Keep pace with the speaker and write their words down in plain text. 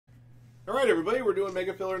All right, everybody, we're doing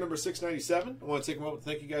Mega Filler number 697. I want to take a moment to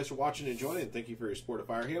thank you guys for watching and joining, and thank you for your support of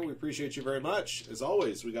Firehand. We appreciate you very much. As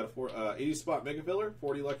always, we got a 80 spot Mega Filler.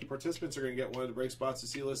 40 lucky participants are going to get one of the break spots you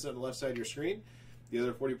see listed on the left side of your screen. The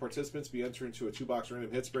other 40 participants be entered into a 2-box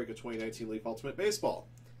random hits break of 2019 Leaf Ultimate Baseball.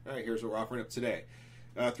 All right, here's what we're offering up today.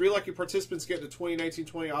 3 lucky participants get the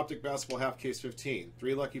 2019-20 Optic Basketball Half Case 15.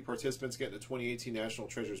 3 lucky participants get the 2018 National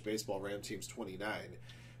Treasures Baseball Ram Teams 29.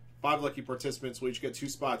 5 lucky participants will each get 2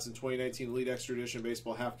 spots in 2019 Elite Extra Edition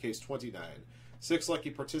Baseball Half Case 29. 6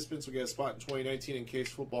 lucky participants will get a spot in 2019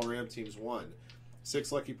 Encased Football Ram Teams 1.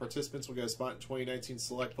 6 lucky participants will get a spot in 2019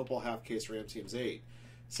 Select Football Half Case Ram Teams 8.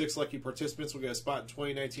 6 lucky participants will get a spot in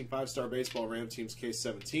 2019 5-Star Baseball Ram Teams Case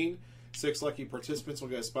 17. 6 lucky participants will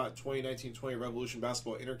get a spot in 2019-20 Revolution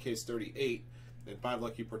Basketball Inner Case 38. And 5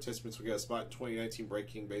 lucky participants will get a spot in 2019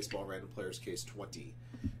 Breaking Baseball Random Players Case 20.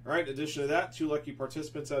 All right, in addition to that, 2 lucky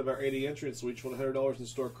participants out of our 80 entrants will each win $100 in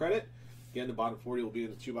store credit. Again, the bottom 40 will be in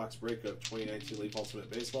the 2-box break of 2019 Leaf Ultimate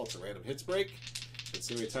Baseball. It's a random hits break. Let's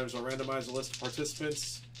see how many times I'll randomize the list of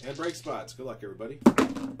participants and break spots. Good luck, everybody.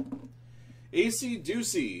 AC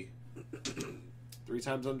Ducey. 3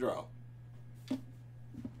 times on draw.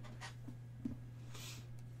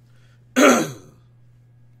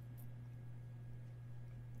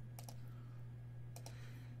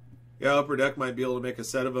 Yeah, Upper Deck might be able to make a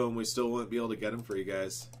set of them. We still won't be able to get them for you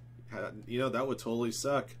guys. You know, that would totally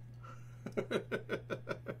suck. All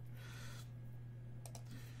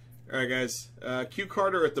right, guys. Q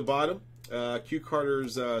Carter at the bottom. Q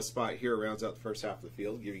Carter's spot here rounds out the first half of the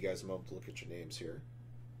field. Give you guys a moment to look at your names here.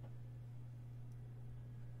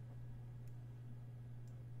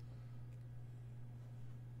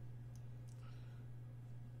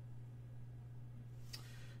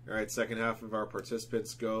 All right, second half of our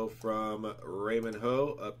participants go from Raymond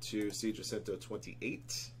Ho up to C. Jacinto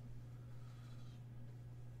 28.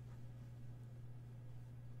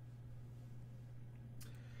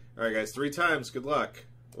 All right, guys, 3 times. Good luck.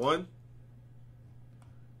 1,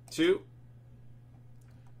 2,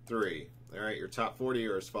 3. All right, your top 40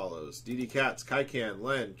 are as follows: DD Katz, Kaikan,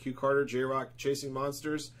 Len, Q Carter, J Rock, Chasing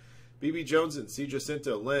Monsters, BB Joneson, C.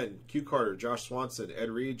 Jacinto, Len, Q Carter, Josh Swanson, Ed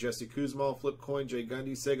Reed, Jesse Kuzmal, Flip Coin, Jay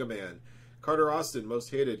Gundy, Sega Man, Carter Austin, Most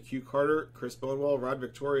Hated, Q Carter, Chris Bonewall, Rod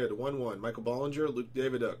Victoria to 1-1, Michael Bollinger, Luke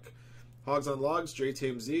Daviduk, Hogs on Logs, J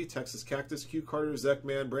Tame Z, Texas Cactus, Q Carter, Zach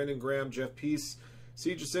Man, Brandon Graham, Jeff Peace,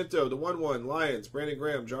 C. Jacinto to 1-1, Lions, Brandon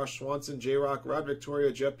Graham, Josh Swanson, J Rock, Rod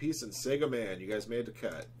Victoria, Jeff Peace, and Sega Man. You guys made the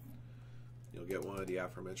cut. You'll get one of the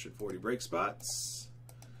aforementioned 40 break spots.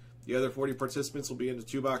 The other 40 participants will be in the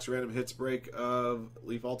 2-box random hits break of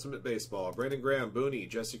Leaf Ultimate Baseball. Brandon Graham, Booney,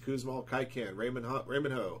 Jesse Kuzmal, Kaikan, Raymond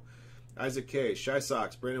Ho, Isaac K, Shy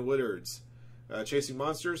Sox, Brandon Woodards, Chasing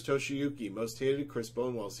Monsters, Toshiyuki, Most Hated, Chris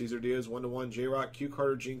Bonewell, Cesar Diaz 1-1, J Rock, Q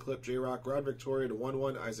Carter, Gene Clip, J Rock, Rod Victoria to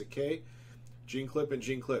 1-1, Isaac K, Gene Clip and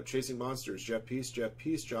Gene Clip, Chasing Monsters, Jeff Peace,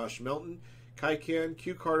 Josh Melton, Kaikan,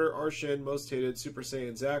 Q Carter, Arshin, Most Hated, Super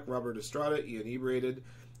Saiyan Zach, Robert Estrada, Ian Ebrated,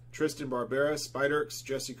 Tristan Barbera, Spiderx,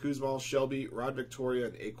 Jesse Kuzmal, Shelby, Rod Victoria,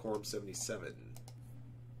 and Acorn 77.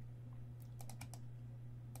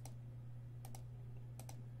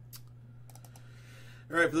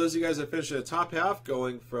 All right, for those of you guys that finished in the top half,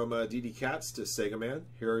 going from DD Katz to Sega Man,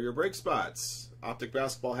 here are your break spots. Optic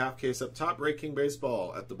Basketball Half Case up top, Breaking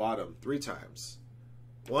Baseball at the bottom, 3 times.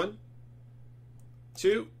 1,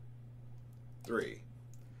 2, 3.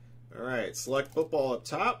 All right, Select Football up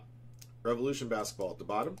top, Revolution Basketball at the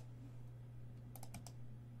bottom.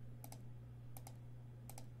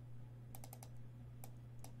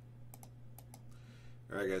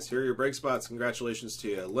 All right, guys, here are your break spots. Congratulations to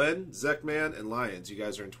you. Len, Zekman, and Lions. You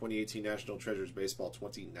guys are in 2018 National Treasures Baseball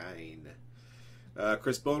 29.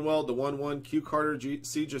 Chris Bonewell, the 1-1, Q Carter,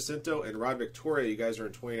 C. Jacinto, and Rod Victoria. You guys are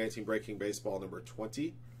in 2019 Breaking Baseball number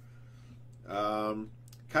 20.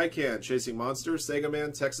 Kaikan, Chasing Monsters, Sega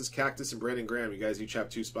Man, Texas Cactus, and Brandon Graham. You guys each have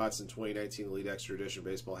 2 spots in 2019 Elite Extra Edition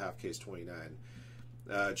Baseball Half Case 29.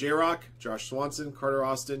 J-Rock, Josh Swanson, Carter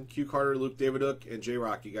Austin, Q Carter, Luke Daviduk, and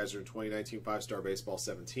J-Rock. You guys are in 2019 5-Star Baseball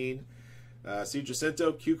 17. C.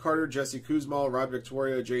 Jacinto, Q Carter, Jesse Kuzmal, Rod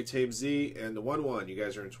Victoria, J Tame Z, and the 1-1. You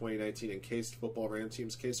guys are in 2019 Encased Football Ram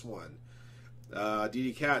Teams Case 1.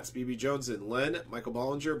 DD Katz, BB Joneson, Len, Michael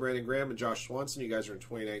Bollinger, Brandon Graham, and Josh Swanson. You guys are in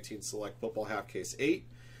 2019 Select Football Half Case 8.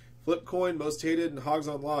 Flip Coin, Most Hated, and Hogs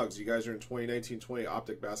on Logs. You guys are in 2019-20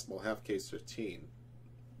 Optic Basketball Half Case 15.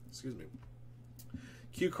 Excuse me.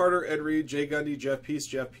 Q Carter, Ed Reed, Jay Gundy, Jeff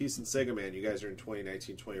Peace, and Sega Man. You guys are in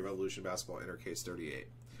 2019-20 Revolution Basketball Inner Case 38.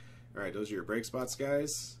 All right, those are your break spots,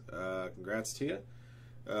 guys. Congrats to you.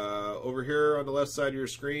 Over here on the left side of your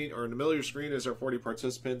screen, or in the middle of your screen, is our 40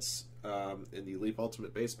 participants in the Leaf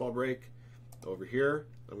Ultimate Baseball Break. Over here,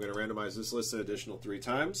 I'm going to randomize this list an additional 3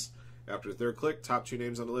 times. After the third click, top 2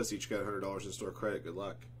 names on the list each get $100 in store credit. Good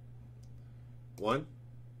luck. 1,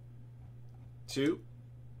 2,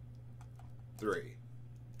 3.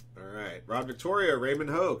 All right. Rob Victoria, Raymond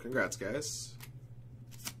Ho. Congrats, guys.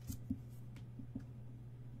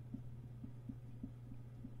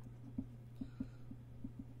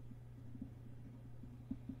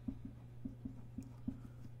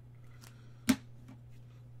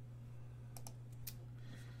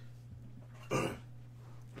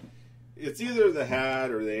 It's either the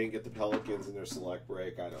hat or they didn't get the Pelicans in their select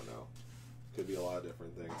break. I don't know. Could be a lot of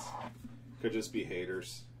different things. Could just be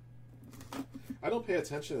haters. I don't pay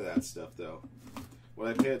attention to that stuff, though. What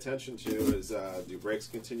I pay attention to is, do breaks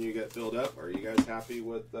continue to get filled up? Are you guys happy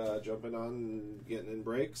with jumping on and getting in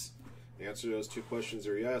breaks? The answer to those 2 questions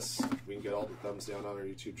are yes. We can get all the thumbs down on our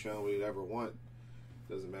YouTube channel we'd ever want.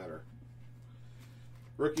 Doesn't matter.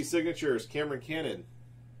 Rookie signatures, Cameron Cannon.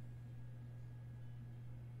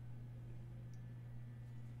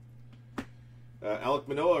 Alek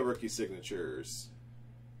Manoah, rookie signatures.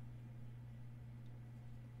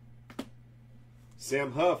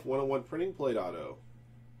 Sam Huff, 101 printing plate auto.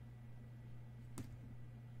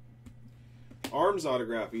 Arms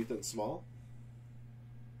autograph, Ethan Small.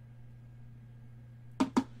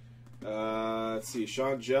 Let's see,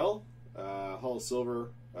 Sean Gell, Hall of Silver.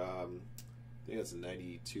 I think that's a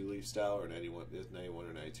 92 leaf style or 91. It's 91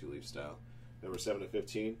 or 92 leaf style. Number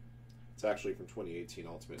 7/15. It's actually from 2018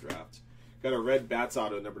 Ultimate Draft. Got a red Bats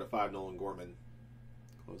auto, number /5, Nolan Gorman.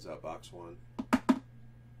 Close out box 1.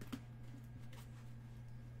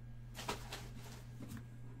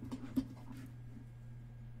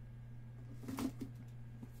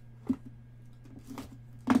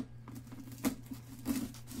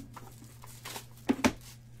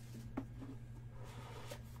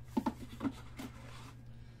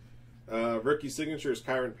 Rookie signatures,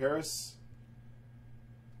 Kyron Paris.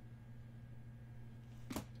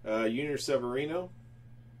 Junior Severino.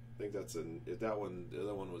 I think that's that one. The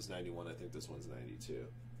other one was 91. I think this one's 92.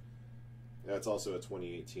 That's also a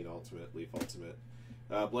 2018 Ultimate, Leaf Ultimate.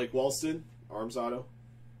 Blake Walston, Arms auto.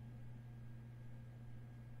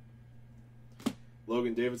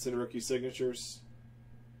 Logan Davidson, rookie signatures.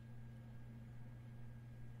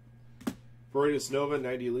 Freudis Nova,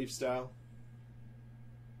 90 Leaf style.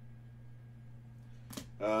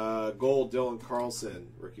 Gold, Dylan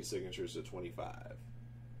Carlson, rookie signatures to 25.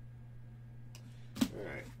 All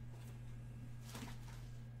right.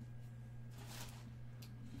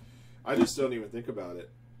 I just don't even think about it.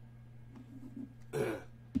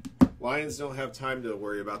 Lions don't have time to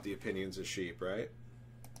worry about the opinions of sheep, right?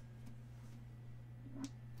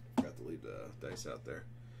 Forgot to leave the dice out there.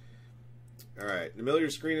 All right. In the middle of your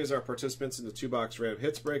screen is our participants in the 2-box random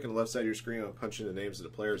hits break. On the left side of your screen, I'm punching the names of the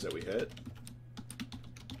players that we hit.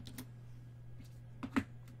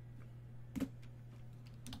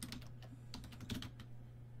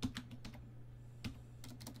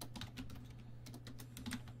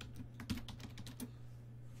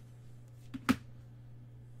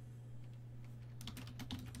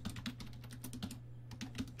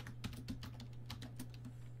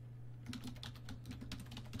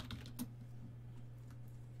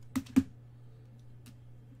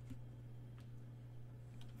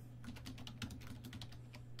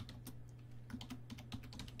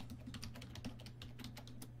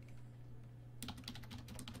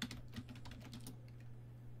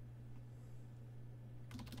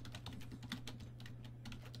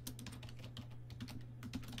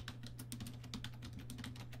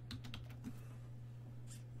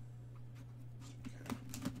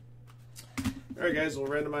 Alright guys, we'll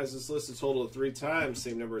randomize this list a total of 3 times.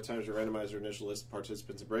 Same number of times we randomize our initial list of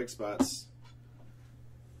participants and break spots.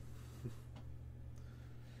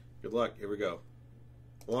 Good luck. Here we go.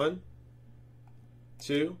 1,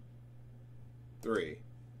 2, 3.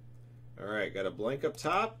 Alright, got a blank up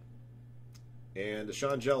top and a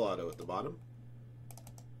Sean Gell auto at the bottom.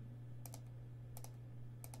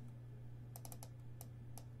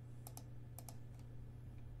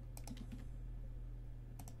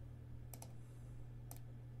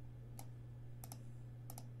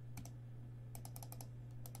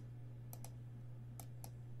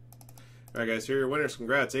 All right, guys, here are your winners.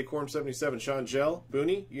 Congrats. Acorn77, Sean Gell.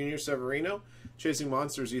 Booney, Junior Severino. Chasing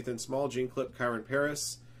Monsters, Ethan Small. Gene Clip, Kyron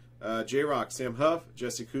Paris. J-Rock, Sam Huff.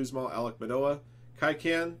 Jesse Kuzma, Alek Manoah.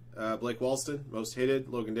 Kaikan, Blake Walston. Most Hated,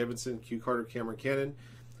 Logan Davidson. Q Carter, Cameron Cannon.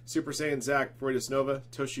 Super Saiyan Zach, Freudis Nova.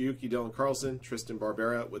 Toshiyuki, Dylan Carlson. Tristan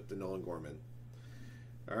Barbera with the Nolan Gorman.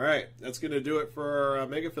 All right, that's going to do it for our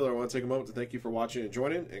Mega Filler. I want to take a moment to thank you for watching and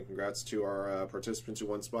joining, and congrats to our participants who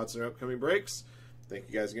won spots in their upcoming breaks. Thank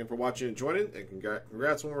you guys again for watching and joining, and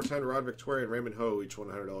congrats one more time to Rod Victoria and Raymond Ho, each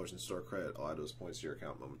 $100 in store credit. I'll add those points to your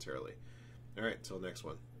account momentarily. All right, until next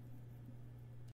one.